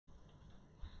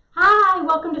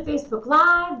welcome to Facebook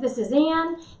Live. This is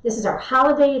Ann. This is our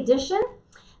holiday edition.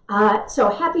 So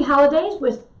happy holidays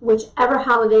with whichever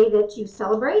holiday that you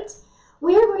celebrate.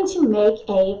 We are going to make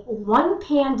a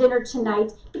one-pan dinner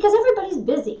tonight because everybody's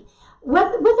busy.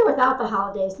 With or without the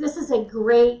holidays, this is a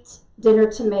great dinner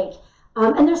to make.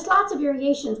 And there's lots of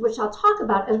variations, which I'll talk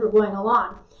about as we're going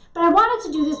along. But I wanted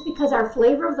to do this because our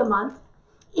flavor of the month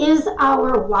is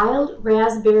our wild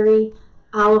raspberry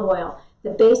olive oil. The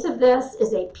base of this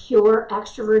is a pure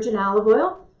extra virgin olive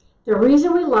oil. The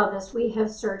reason we love this, we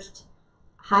have searched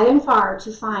high and far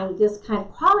to find this kind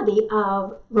of quality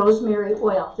of rosemary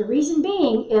oil. The reason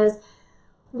being is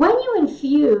when you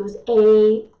infuse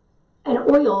an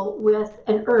oil with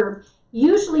an herb,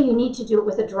 usually you need to do it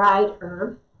with a dried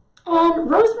herb. And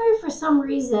rosemary, for some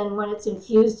reason, when it's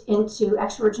infused into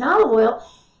extra virgin olive oil,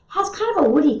 has kind of a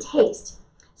woody taste.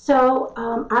 So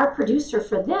our producer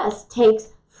for this takes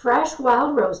fresh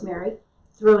wild rosemary,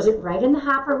 throws it right in the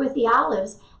hopper with the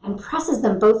olives, and presses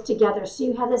them both together. So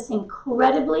you have this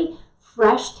incredibly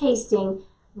fresh tasting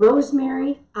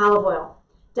rosemary olive oil.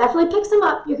 Definitely pick some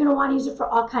up. You're going to want to use it for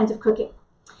all kinds of cooking.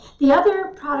 The other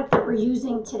product that we're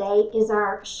using today is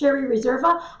our Sherry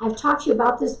Reserva. I've talked to you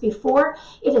about this before.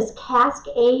 It is cask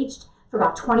aged for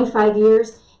about 25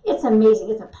 years. It's amazing.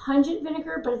 It's a pungent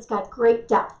vinegar, but it's got great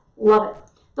depth. Love it.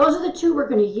 Those are the two we're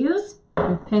going to use.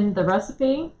 You pinned the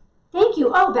recipe. Thank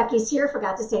you. Oh, Becky's here.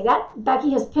 Forgot to say that.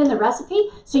 Becky has pinned the recipe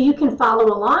so you can follow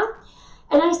along.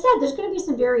 And I said there's going to be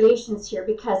some variations here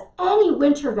because any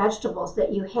winter vegetables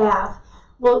that you have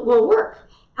will work.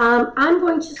 I'm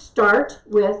going to start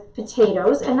with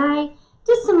potatoes, and I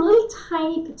did some little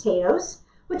tiny potatoes,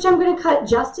 which I'm going to cut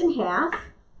just in half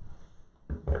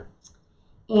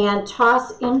and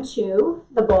toss into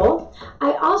the bowl.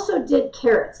 I also did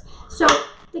carrots. So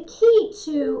the key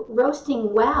to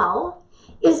roasting well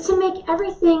is to make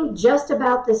everything just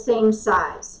about the same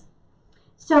size.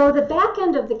 So the back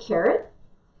end of the carrot,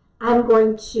 I'm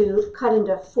going to cut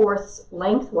into fourths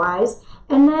lengthwise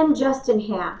and then just in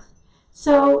half.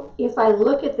 So if I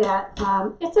look at that,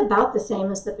 it's about the same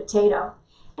as the potato.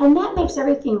 And that makes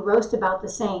everything roast about the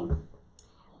same.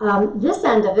 This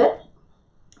end of it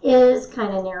is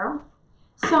kind of narrow,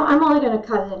 so I'm only going to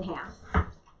cut it in half.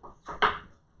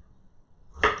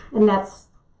 And that's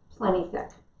plenty thick.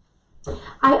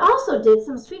 I also did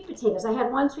some sweet potatoes. I had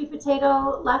one sweet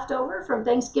potato left over from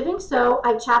Thanksgiving, so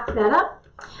I chopped that up.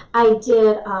 I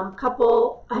did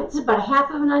it's about a half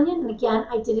of an onion, and again,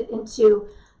 I did it into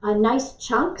nice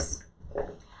chunks.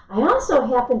 I also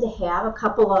happen to have a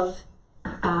couple of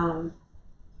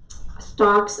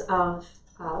stalks of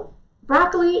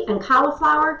broccoli and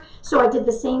cauliflower, so I did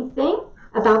the same thing,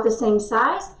 about the same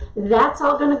size. That's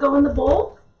all going to go in the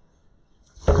bowl.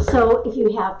 So if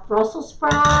you have Brussels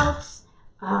sprouts,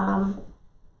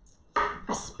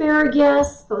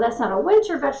 asparagus, so that's not a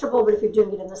winter vegetable, but if you're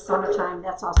doing it in the summertime,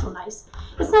 that's also nice.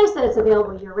 It's nice that it's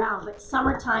available year-round, but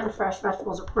summertime fresh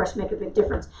vegetables, of course, make a big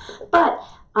difference. But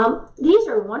these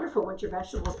are wonderful winter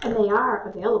vegetables, and they are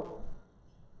available.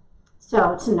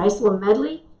 So it's a nice little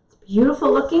medley. It's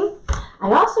beautiful looking.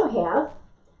 I also have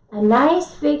a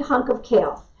nice big hunk of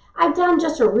kale. I've done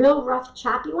just a real rough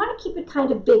chop. You want to keep it kind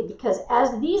of big because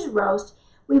as these roast,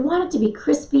 we want it to be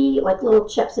crispy like little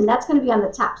chips, and that's going to be on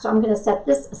the top. So I'm going to set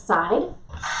this aside,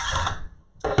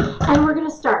 and we're going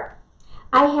to start.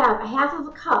 I have a half of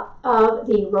a cup of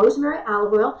the rosemary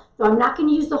olive oil, though I'm not going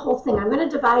to use the whole thing. I'm going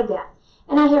to divide that.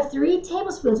 And I have 3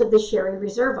 tablespoons of the Sherry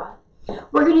Reserva.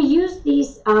 We're going to use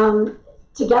these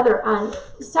together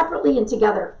separately and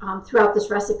together throughout this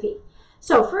recipe.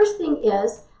 So first thing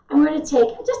is, I'm going to take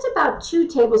just about 2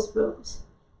 tablespoons.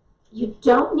 You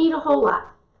don't need a whole lot.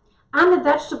 On the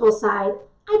vegetable side,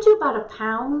 I do about a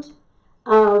pound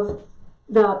of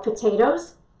the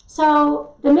potatoes.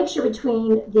 So the mixture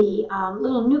between the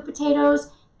little new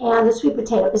potatoes and the sweet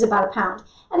potato is about a pound.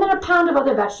 And then a pound of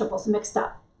other vegetables mixed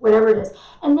up, whatever it is.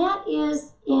 And that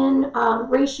is in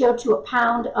ratio to a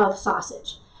pound of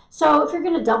sausage. So if you're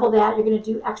going to double that, you're going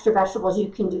to do extra vegetables, you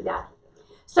can do that.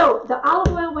 So the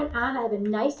olive oil went on. I have a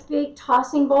nice big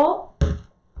tossing bowl.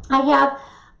 I have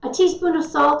a teaspoon of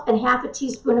salt and half a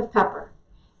teaspoon of pepper.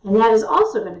 And that is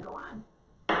also going to go on.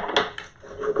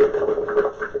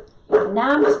 And now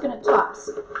I'm just going to toss.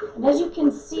 And as you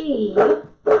can see, it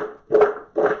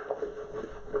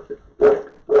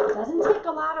doesn't take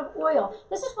a lot of oil.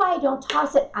 This is why I don't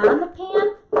toss it on the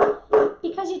pan,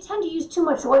 because you tend to use too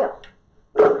much oil.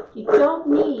 You don't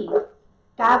need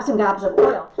gobs and gobs of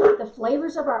oil. The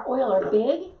flavors of our oil are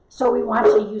big, so we want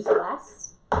to use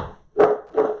less.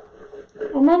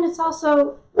 And then it's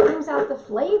also brings out the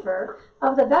flavor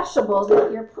of the vegetables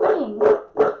that you're putting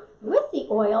with the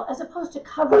oil as opposed to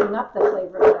covering up the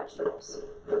flavor of the vegetables.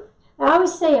 I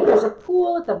always say if there's a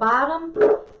pool at the bottom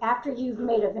after you've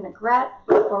made a vinaigrette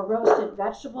or roasted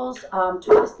vegetables,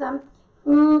 toss them,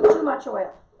 too much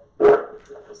oil.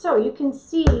 So you can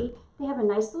see they have a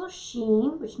nice little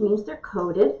sheen, which means they're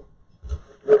coated.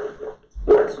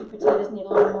 Sweet potatoes need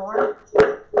a little more.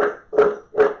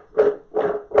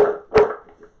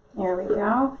 There we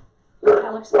go.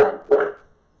 That looks good.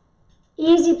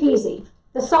 Easy peasy.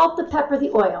 The salt, the pepper,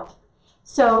 the oil.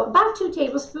 So about 2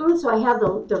 tablespoons, so I have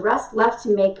the rest left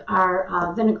to make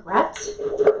our vinaigrette.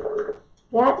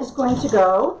 That is going to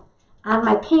go on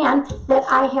my pan that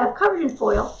I have covered in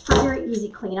foil for very easy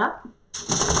cleanup.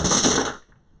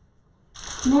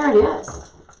 And there it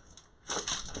is.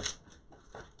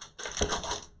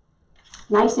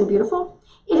 Nice and beautiful.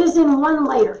 It is in one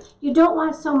layer. You don't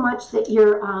want so much that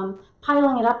you're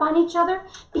piling it up on each other,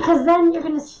 because then you're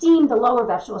going to steam the lower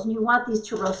vegetables and you want these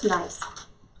to roast nice.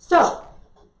 So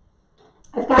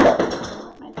I've got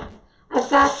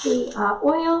the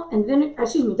oil and vinegar,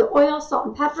 the oil, salt,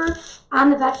 and pepper on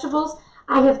the vegetables.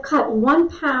 I have cut 1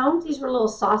 pound. These were little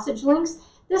sausage links.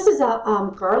 This is a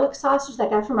garlic sausage that I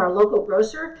got from our local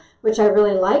grocer, which I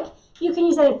really like. You can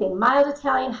use anything, mild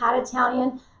Italian, hot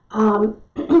Italian.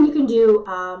 You can do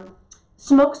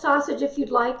smoked sausage if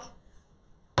you'd like.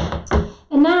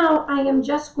 And now I am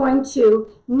just going to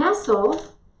nestle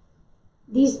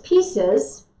these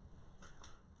pieces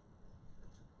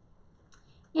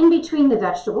in between the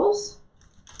vegetables.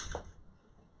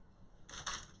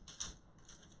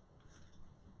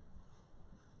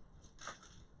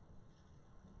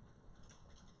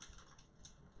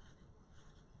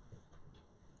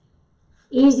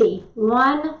 Easy,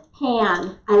 1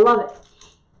 pan. I love it.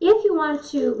 If you want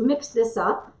to mix this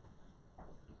up,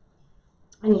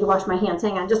 I need to wash my hands,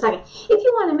 hang on just a second. If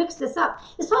you want to mix this up,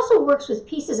 this also works with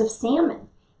pieces of salmon.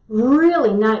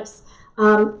 Really nice.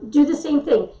 Do the same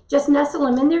thing. Just nestle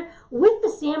them in there. With the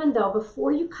salmon though,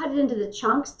 before you cut it into the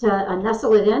chunks to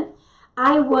nestle it in,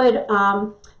 I would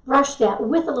brush that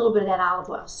with a little bit of that olive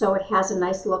oil so it has a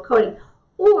nice little coating.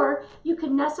 Or you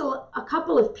could nestle a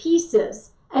couple of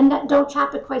pieces and don't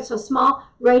chop it quite so small,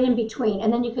 right in between,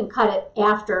 and then you can cut it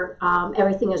after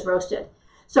everything is roasted.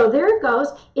 So there it goes.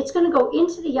 It's going to go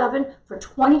into the oven for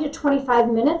 20 to 25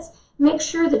 minutes. Make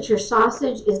sure that your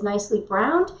sausage is nicely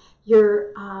browned.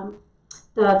 The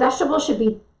vegetables should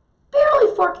be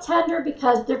barely fork tender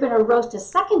because they're going to roast a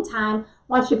second time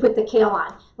once you put the kale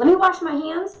on. Let me wash my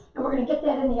hands and we're going to get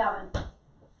that in the oven.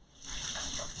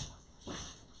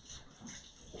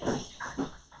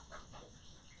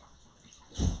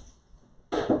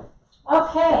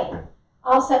 Okay,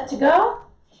 all set to go.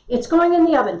 It's going in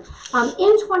the oven.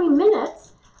 In 20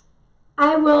 minutes,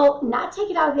 I will not take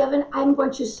it out of the oven. I'm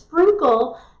going to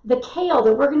sprinkle the kale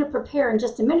that we're going to prepare in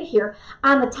just a minute here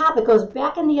on the top. It goes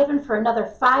back in the oven for another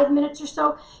 5 minutes or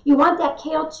so. You want that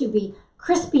kale to be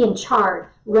crispy and charred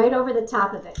right over the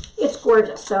top of it. It's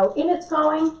gorgeous. So in it's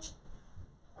going.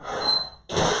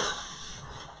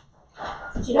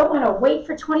 But you don't want to wait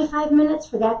for 25 minutes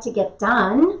for that to get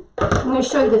done. I'm going to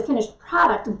show you the finished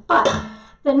product, but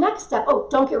the next step, oh,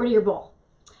 don't get rid of your bowl.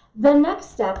 The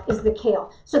next step is the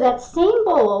kale. So that same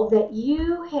bowl that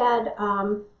you had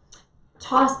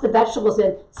tossed the vegetables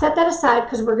in, set that aside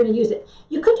because we're going to use it.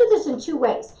 You could do this in 2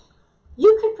 ways.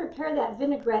 You could prepare that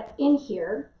vinaigrette in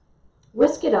here,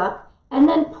 whisk it up, and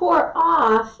then pour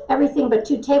off everything but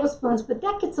 2 tablespoons, but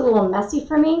that gets a little messy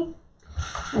for me.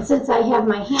 And since I have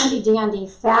my handy dandy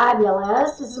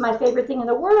fabulous, this is my favorite thing in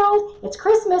the world, it's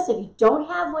Christmas. If you don't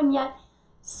have one yet,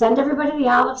 send everybody the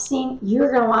olive scene.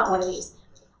 You're going to want one of these.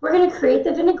 We're going to create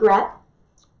the vinaigrette.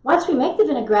 Once we make the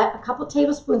vinaigrette, a couple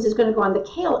tablespoons is going to go on the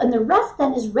kale, and the rest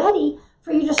then is ready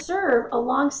for you to serve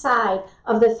alongside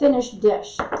of the finished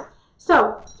dish.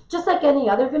 So, just like any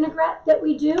other vinaigrette that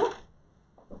we do,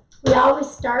 we always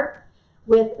start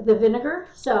with the vinegar.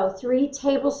 So, 3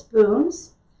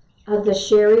 tablespoons of the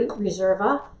Sherry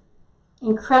Reserva.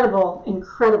 Incredible,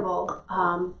 incredible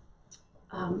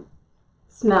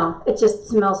smell. It just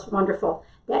smells wonderful.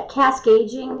 That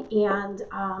cascading and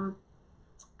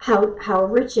how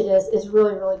rich it is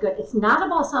really, really good. It's not a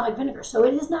balsamic vinegar, so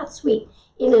it is not sweet.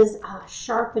 It is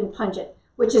sharp and pungent,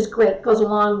 which is great. Goes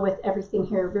along with everything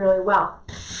here really well.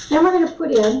 Then we're going to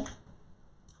put in,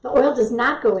 the oil does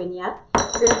not go in yet.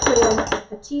 We're going to put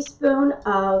in a teaspoon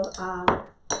of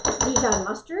Dijon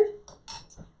mustard,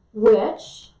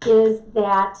 which is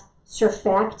that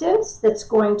surfactant that's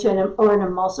going to, or an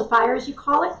emulsifier as you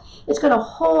call it. It's going to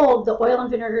hold the oil and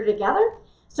vinegar together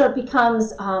so it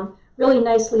becomes really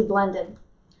nicely blended.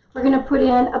 We're going to put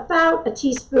in about a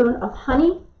teaspoon of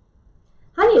honey.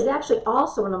 Honey is actually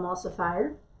also an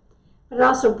emulsifier. but it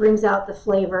also brings out the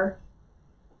flavor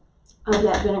of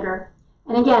that vinegar.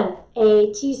 And again,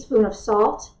 a teaspoon of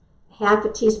salt, half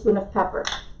a teaspoon of pepper.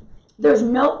 There's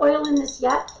no oil in this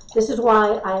yet. This is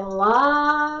why I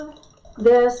love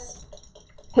this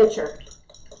pitcher.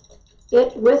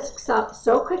 It whisks up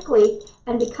so quickly,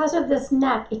 and because of this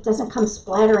neck, it doesn't come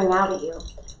splattering out at you.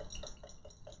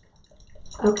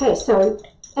 Okay, so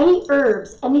any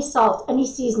herbs, any salt, any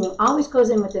seasoning always goes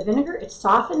in with the vinegar. It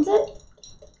softens it.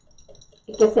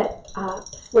 It gets that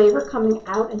flavor coming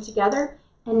out and together.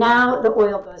 And now the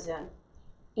oil goes in.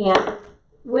 And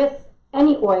with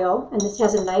any oil, and this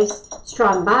has a nice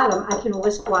strong bottom, I can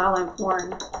whisk while I'm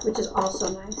pouring, which is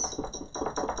also nice.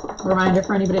 Reminder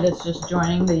for anybody that's just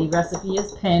joining, the recipe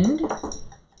is pinned.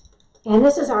 And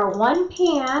this is our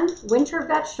 1-pan winter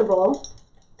vegetable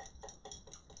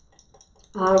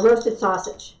roasted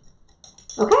sausage.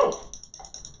 Okay,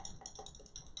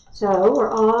 so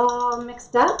we're all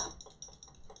mixed up.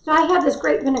 So I have this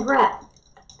great vinaigrette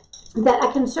that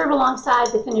I can serve alongside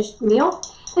the finished meal.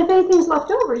 If anything's left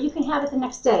over, you can have it the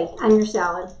next day on your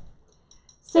salad.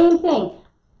 Same thing.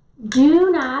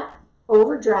 Do not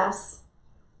overdress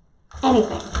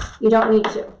anything. You don't need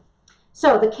to.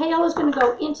 So the kale is going to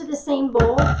go into the same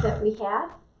bowl that we had.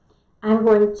 I'm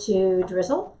going to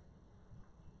drizzle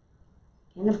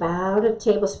in about a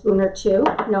tablespoon or two,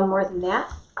 no more than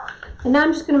that. And now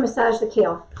I'm just going to massage the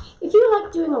kale. If you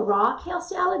like doing a raw kale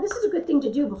salad, this is a good thing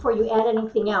to do before you add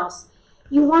anything else.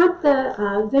 You want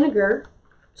the vinegar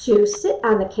to sit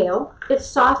on the kale. It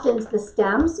softens the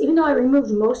stems. Even though I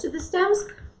removed most of the stems,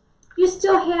 you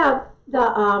still have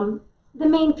the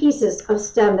main pieces of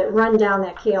stem that run down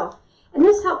that kale. And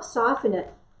this helps soften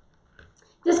it.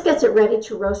 This gets it ready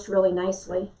to roast really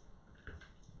nicely.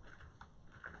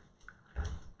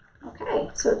 Okay,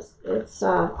 so it's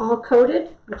all coated,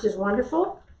 which is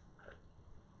wonderful.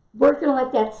 We're going to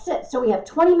let that sit. So we have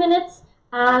 20 minutes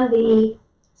on the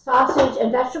sausage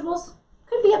and vegetables.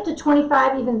 Could be up to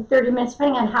 25, even 30 minutes,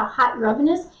 depending on how hot your oven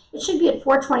is. It should be at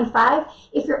 425.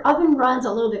 If your oven runs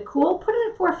a little bit cool, put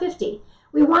it at 450.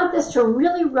 We want this to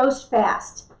really roast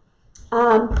fast.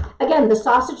 Again, the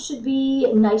sausage should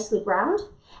be nicely browned.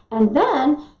 And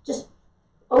then just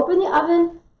open the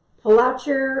oven, pull out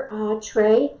your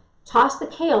tray, toss the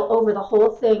kale over the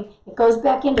whole thing. It goes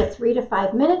back into 3 to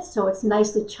 5 minutes, so it's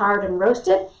nicely charred and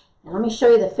roasted. And let me show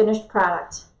you the finished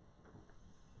product.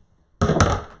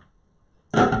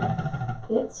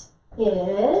 It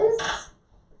is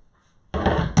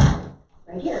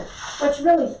right here. What's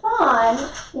really fun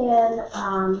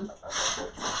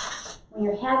when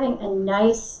you're having a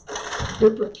nice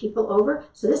group of people over.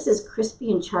 So this is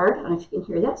crispy and charred. I don't know if you can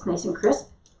hear that. It's nice and crisp.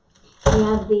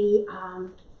 And the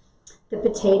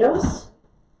potatoes.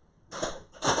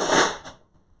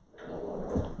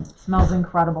 Smells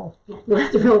incredible. It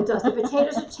really does. The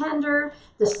potatoes are tender.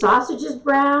 The sausage is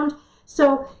browned.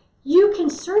 So you can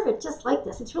serve it just like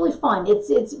this. It's really fun.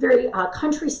 It's very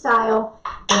country style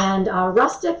and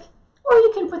rustic. Or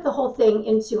you can put the whole thing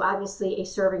into, obviously, a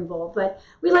serving bowl. But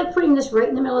we like putting this right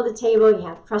in the middle of the table. You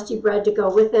have crusty bread to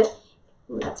go with it.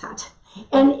 Ooh, that's hot.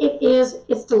 And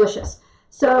it's delicious.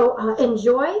 So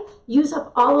enjoy. Use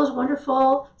up all those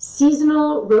wonderful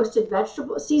seasonal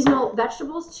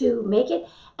vegetables to make it.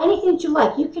 Anything that you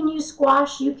like. You can use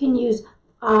squash. You can use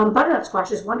butternut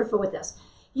squash is wonderful with this.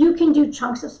 You can do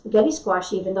chunks of spaghetti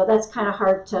squash even, though that's kind of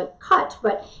hard to cut,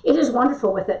 but it is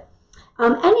wonderful with it.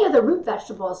 Any of the root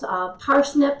vegetables,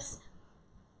 parsnips,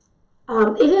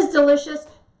 it is delicious.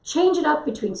 Change it up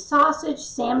between sausage,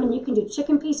 salmon. You can do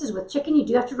chicken pieces with chicken. You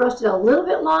do have to roast it a little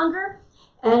bit longer.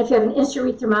 And if you have an instant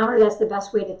read thermometer, that's the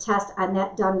best way to test on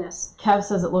that doneness. Kev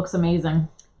says it looks amazing.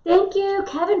 Thank you,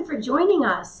 Kevin, for joining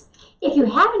us. If you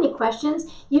have any questions,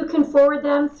 you can forward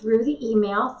them through the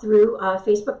email, through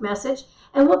Facebook message,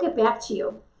 and we'll get back to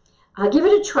you. Give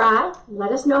it a try.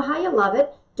 Let us know how you love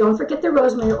it. Don't forget the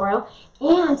rosemary oil.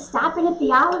 And stop in at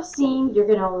the Olive Scene. You're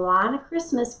going to want a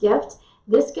Christmas gift.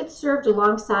 This gets served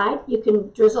alongside. You can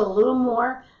drizzle a little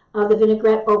more of the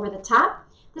vinaigrette over the top.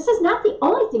 This is not the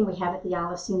only thing we have at the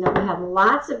Olive Scene, though. We have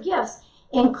lots of gifts,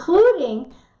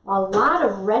 including a lot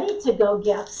of ready-to-go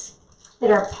gifts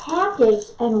that are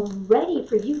packaged and ready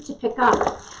for you to pick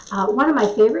up. One of my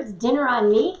favorites, Dinner on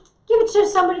Me. Give it to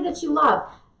somebody that you love.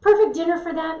 Perfect dinner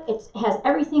for them. It has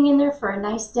everything in there for a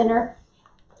nice dinner.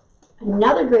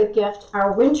 Another great gift,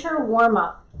 our winter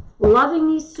warm-up. Loving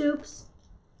these soups.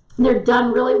 They're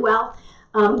done really well.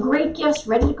 Great gifts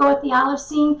ready to go at the Olive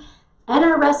Scene. And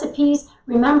our recipes.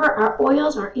 Remember, our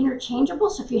oils are interchangeable,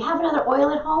 so if you have another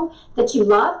oil at home that you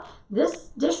love,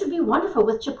 this dish would be wonderful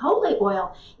with chipotle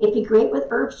oil. It'd be great with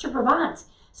herbes de Provence.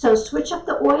 So switch up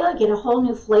the oil, get a whole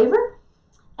new flavor.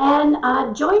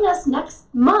 And join us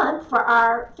next month for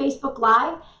our Facebook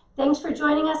Live. Thanks for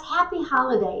joining us. Happy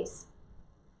holidays.